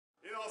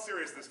all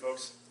seriousness,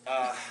 folks,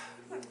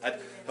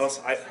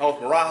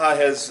 Maraha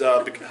has,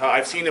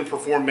 I've seen him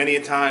perform many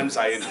a times.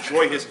 I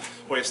enjoy his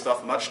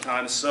stuff much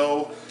times.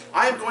 So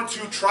I am going to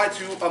try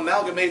to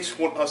amalgamate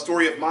a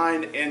story of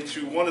mine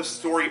into one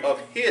story of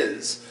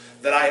his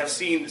that I have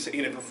seen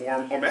him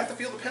perform at the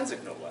Field of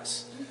Penzig, no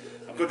less.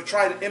 I'm going to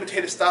try to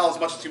imitate his style as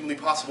much as humanly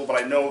possible,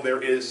 but I know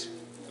there is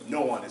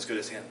no one as good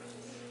as him.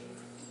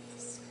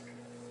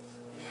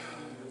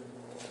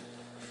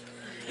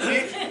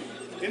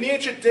 In the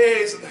ancient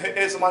days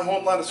of my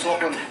homeland of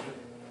Scotland,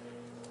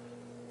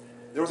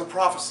 there was a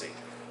prophecy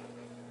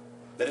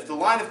that if the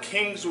line of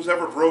kings was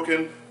ever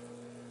broken,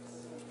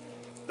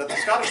 that the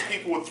Scottish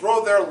people would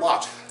throw their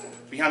lot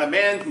behind a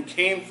man who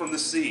came from the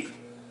sea.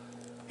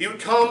 He would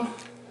come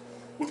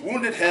with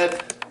wounded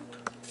head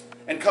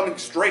and coming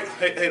straight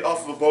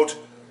off of a boat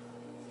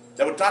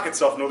that would dock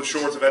itself near the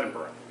shores of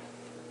Edinburgh.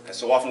 As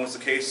so often was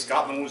the case,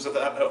 Scotland was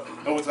without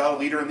a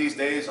leader in these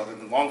days other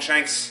than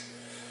Longshanks.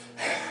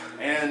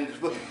 And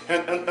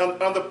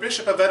the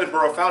Bishop of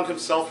Edinburgh found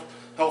himself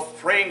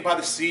praying by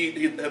the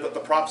sea that the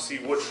prophecy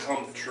would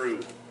come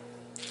true.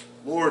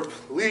 Lord,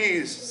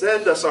 please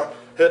send us our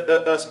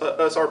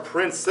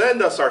prince,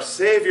 send us our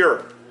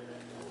savior.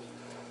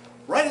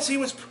 Right as he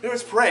was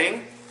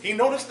praying, he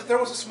noticed that there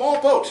was a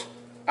small boat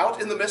out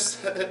in the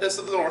midst of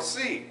the North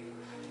Sea.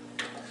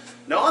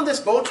 Now on this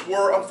boat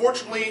were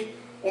unfortunately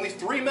only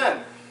 3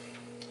 men.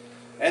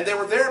 And they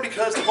were there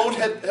because the boat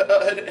had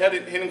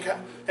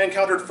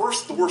encountered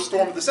first the worst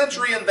storm of the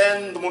century and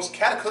then the most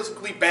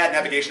cataclysmically bad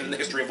navigation in the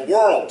history of the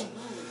world.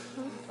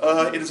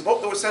 It is a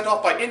boat that was sent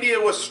off by India,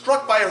 was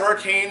struck by a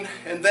hurricane,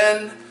 and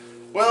then,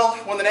 well,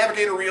 when the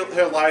navigator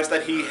realized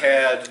that he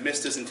had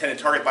missed his intended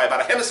target by about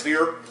a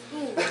hemisphere,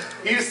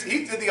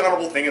 he did the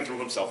honorable thing and threw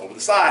himself over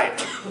the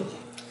side.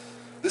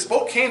 This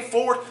boat came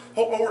forward,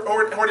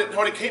 or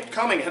it came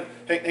coming, and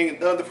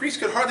the priest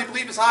could hardly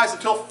believe his eyes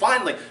until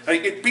finally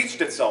it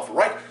beached itself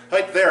right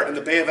there in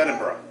the Bay of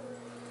Edinburgh.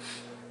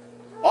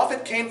 Off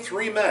it came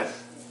 3 men,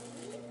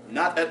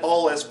 not at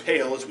all as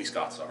pale as we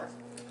Scots are.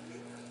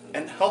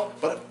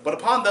 But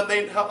upon them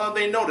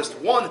they noticed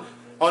one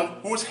on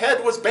whose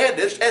head was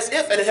bandaged as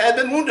if it had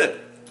been wounded.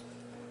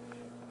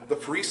 The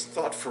priest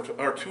thought for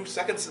 2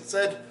 seconds and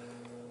said,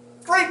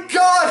 "Great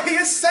God, he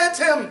has sent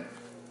him!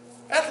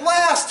 At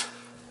last!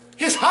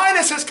 His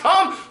Highness has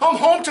come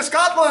home to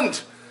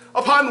Scotland,"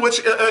 upon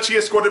which she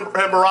escorted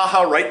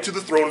Maraha right to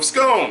the throne of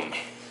Scone.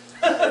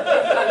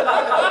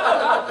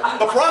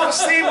 The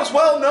prophecy was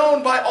well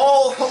known by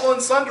all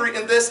and sundry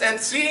in this, and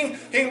seeing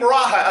King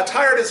Maraha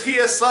attired as he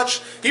is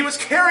such, he was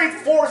carried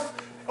forth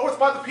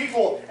by the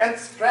people and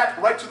strapped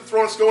right to the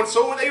throne of Scone,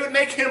 so they would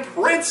make him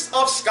Prince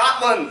of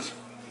Scotland.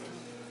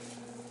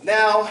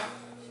 Now,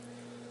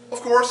 of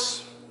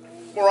course,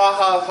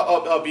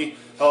 Maraha,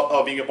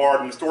 being a bard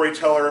and a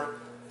storyteller,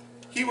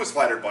 he was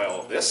flattered by all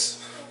of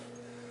this,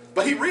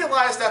 but he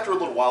realized after a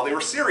little while they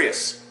were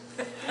serious.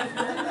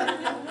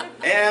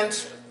 And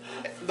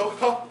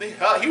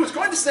he was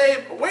going to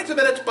say, wait a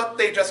minute, but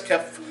they just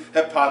kept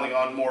piling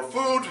on more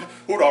food,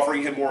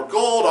 offering him more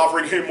gold,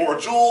 offering him more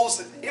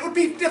jewels. It would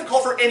be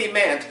difficult for any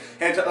man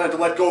to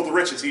let go of the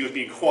riches he was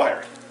being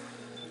acquired.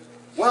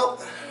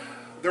 Well,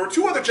 there were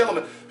 2 other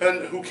gentlemen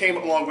who came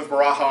along with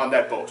Maraha on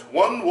that boat.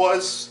 One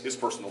was his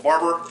personal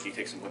barber. He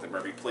takes him with him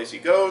every place he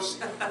goes.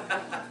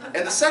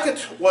 And the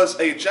second was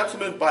a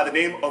gentleman by the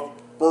name of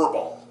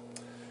Burball.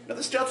 Now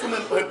this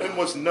gentleman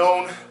was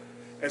known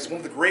as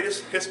one of the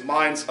greatest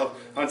minds of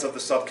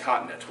the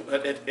subcontinent.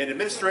 An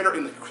administrator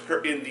in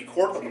the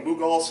court of the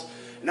Mughals.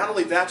 Not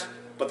only that,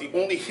 but the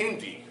only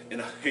Hindi in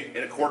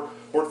a court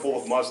full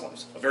of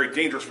Muslims. A very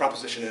dangerous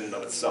proposition in and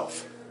of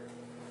itself.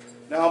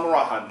 Now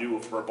Maraha knew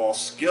of Burball's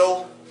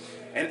skill,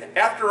 and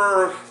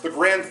after the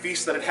grand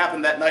feast that had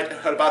happened that night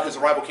about his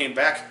arrival came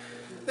back,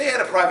 they had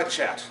a private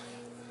chat.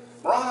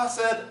 Maraha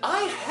said,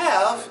 "I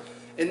have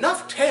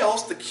enough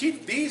tales to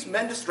keep these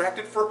men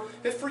distracted for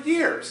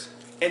years,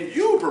 and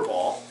you,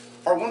 Burball,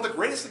 are one of the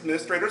greatest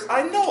administrators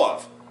I know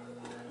of.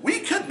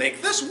 We could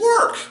make this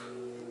work."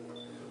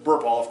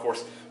 Burball, of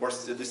course,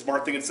 did the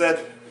smart thing and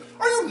said,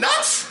 "Are you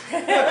nuts?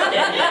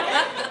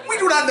 We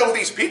do not know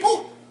these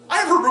people. I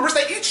have heard rumors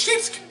they eat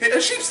sheep's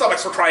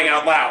stomachs for crying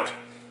out loud."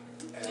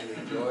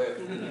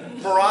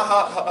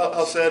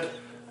 Maraha said,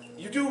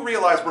 "You do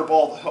realize,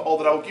 Burball,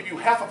 that I will give you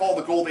half of all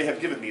the gold they have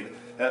given me,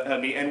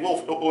 and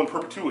will in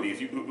perpetuity if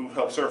you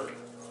help serve me."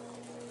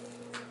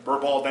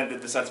 Burball then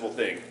did the sensible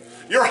thing.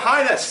 "Your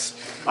Highness,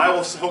 I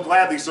will so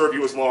gladly serve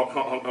you as long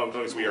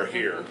as we are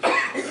here."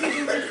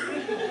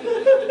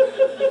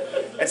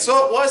 And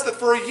so it was that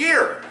for a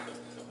year,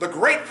 the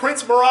great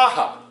Prince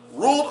Maraha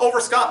ruled over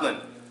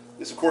Scotland.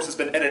 This, of course, has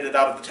been edited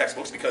out of the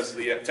textbooks because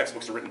the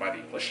textbooks are written by the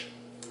English.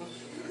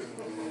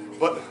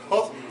 But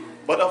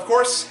of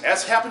course,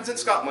 as happens in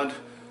Scotland,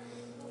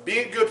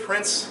 being a good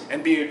prince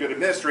and being a good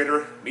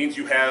administrator means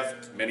you have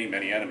many,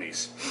 many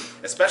enemies,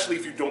 especially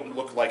if you don't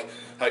look like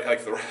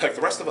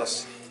the rest of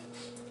us.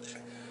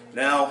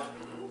 Now,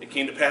 it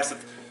came to pass that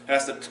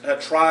has to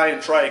try and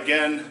try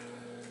again.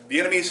 the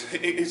enemies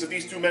of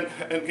these two men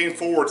came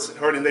forward,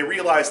 and they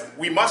realized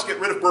we must get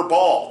rid of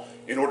Burbal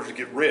in order to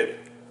get rid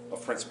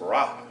of Prince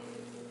Maraha.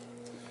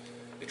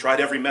 They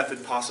tried every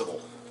method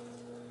possible.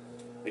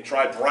 They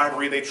tried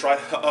bribery, they tried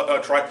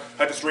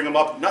to string him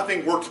up.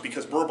 Nothing worked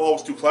because Burbal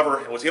was too clever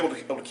and was able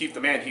to keep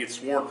the man he had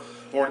sworn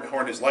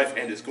his life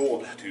and his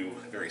gold to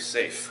very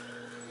safe.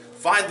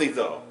 Finally,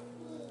 though,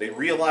 they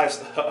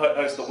realized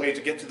the way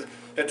to get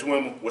to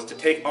him was to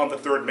take on the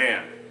third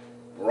man,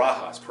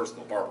 Maraha's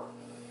personal barber.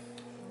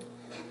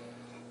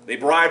 They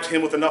bribed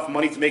him with enough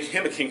money to make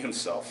him a king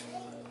himself.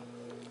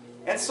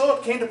 And so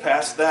it came to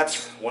pass that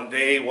one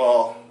day,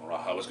 while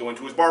Maraha was going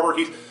to his barber,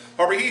 he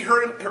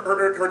heard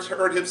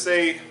him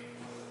say,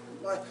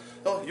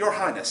 "Oh, Your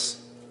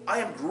Highness, I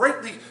am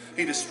greatly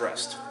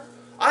distressed.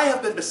 I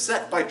have been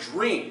beset by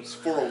dreams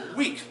for a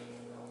week.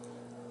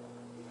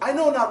 I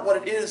know not what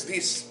it is,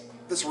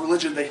 this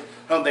religion they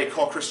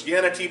call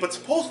Christianity, but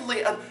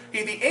supposedly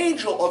the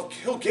angel of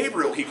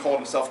Gabriel, he called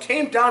himself,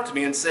 came down to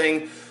me and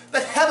saying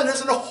that heaven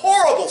is in a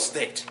horrible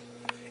state.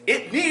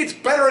 It needs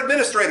better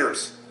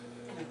administrators.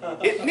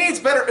 It needs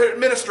better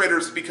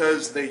administrators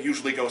because they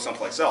usually go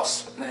someplace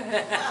else." Now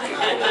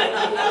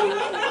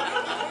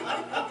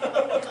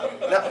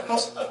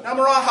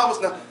Maraha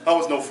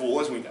was no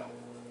fool, as we know.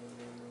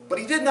 But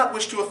he did not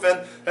wish to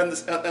offend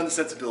the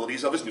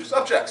sensibilities of his new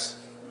subjects,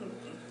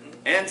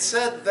 and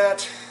said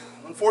that,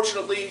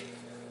 unfortunately,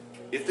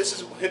 if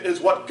this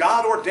is what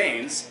God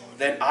ordains,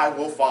 then I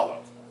will follow.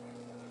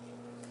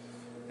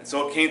 And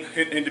so it came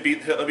to be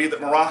that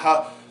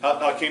Maraha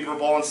came to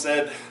Burbal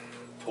and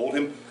told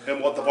him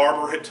what the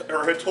barber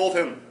had told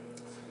him,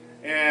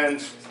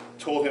 and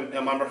told him,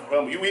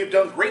 "We have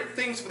done great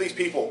things for these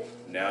people.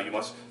 Now you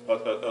must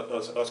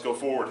us go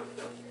forward."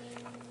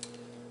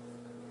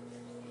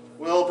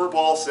 Well,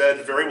 Burbal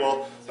said, "Very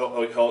well,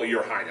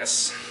 Your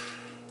Highness.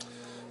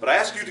 But I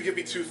ask you to give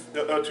me two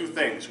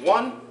things.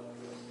 One,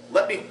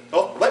 let me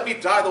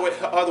die the way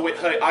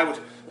I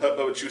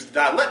would choose to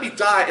die. Let me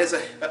die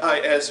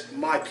as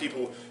my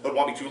people would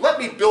want me to. Let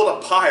me build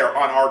a pyre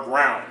on our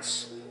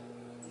grounds.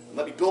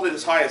 Let me build it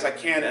as high as I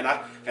can,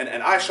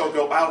 and I shall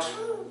go out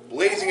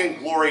blazing in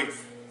glory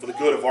for the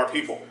good of our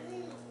people."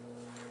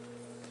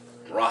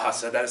 Maraha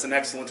said, "That is an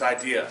excellent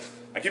idea.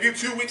 I give you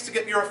 2 weeks to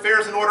get your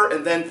affairs in order,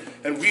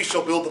 and we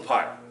shall build the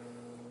pyre."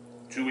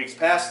 2 weeks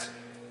passed,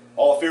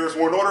 all affairs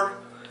were in order,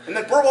 and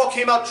then Burbal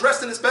came out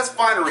dressed in his best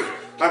finery,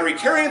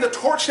 carrying the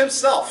torch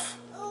himself.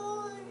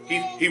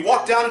 He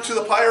walked down into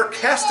the pyre,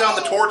 cast down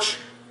the torch,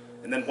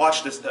 and then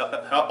watched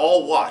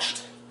all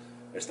watched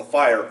as the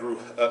fire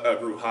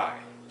grew high.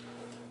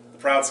 The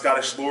proud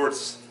Scottish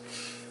lords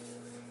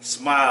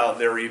smiled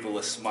their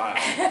evilest smile.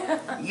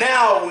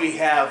 "Now we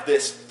have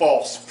this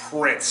false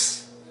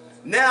prince.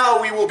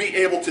 Now we will be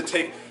able to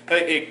take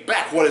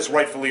back what is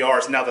rightfully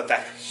ours now that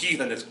that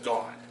heathen is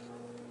gone."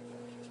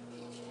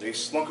 They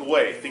slunk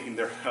away, thinking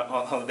they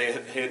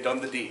had done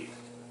the deed.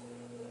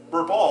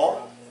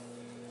 Burbal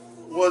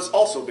was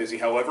also busy,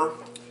 however,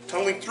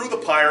 tunneling through the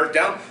pyre,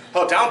 down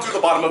through the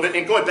bottom of it,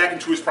 and going back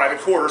into his private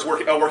quarters where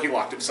he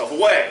locked himself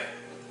away.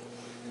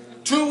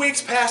 2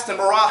 weeks passed, and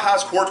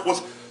Maraha's court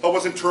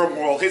was in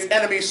turmoil, his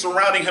enemies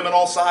surrounding him on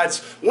all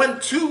sides, when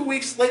 2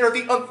 weeks later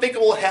the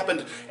unthinkable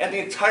happened, and the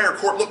entire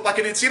court looked like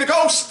it had seen a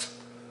ghost.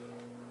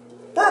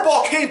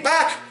 Burbal came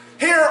back,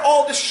 hair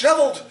all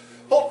disheveled,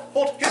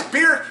 his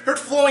beard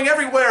flowing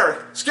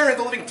everywhere, scaring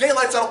the living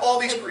daylights out of all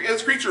these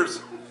creatures.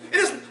 "It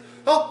isn't,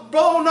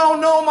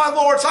 no, my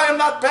lords, I am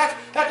not back,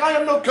 I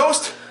am no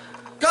ghost.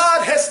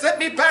 God has sent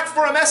me back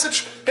for a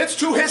message, it's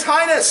to His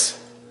Highness."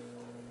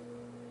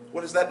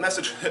 "What is that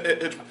message,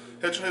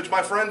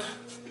 my friend?"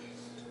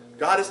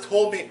 "God has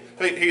told me,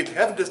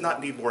 heaven does not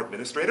need more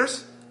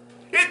administrators.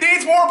 It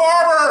needs more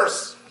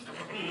barbers."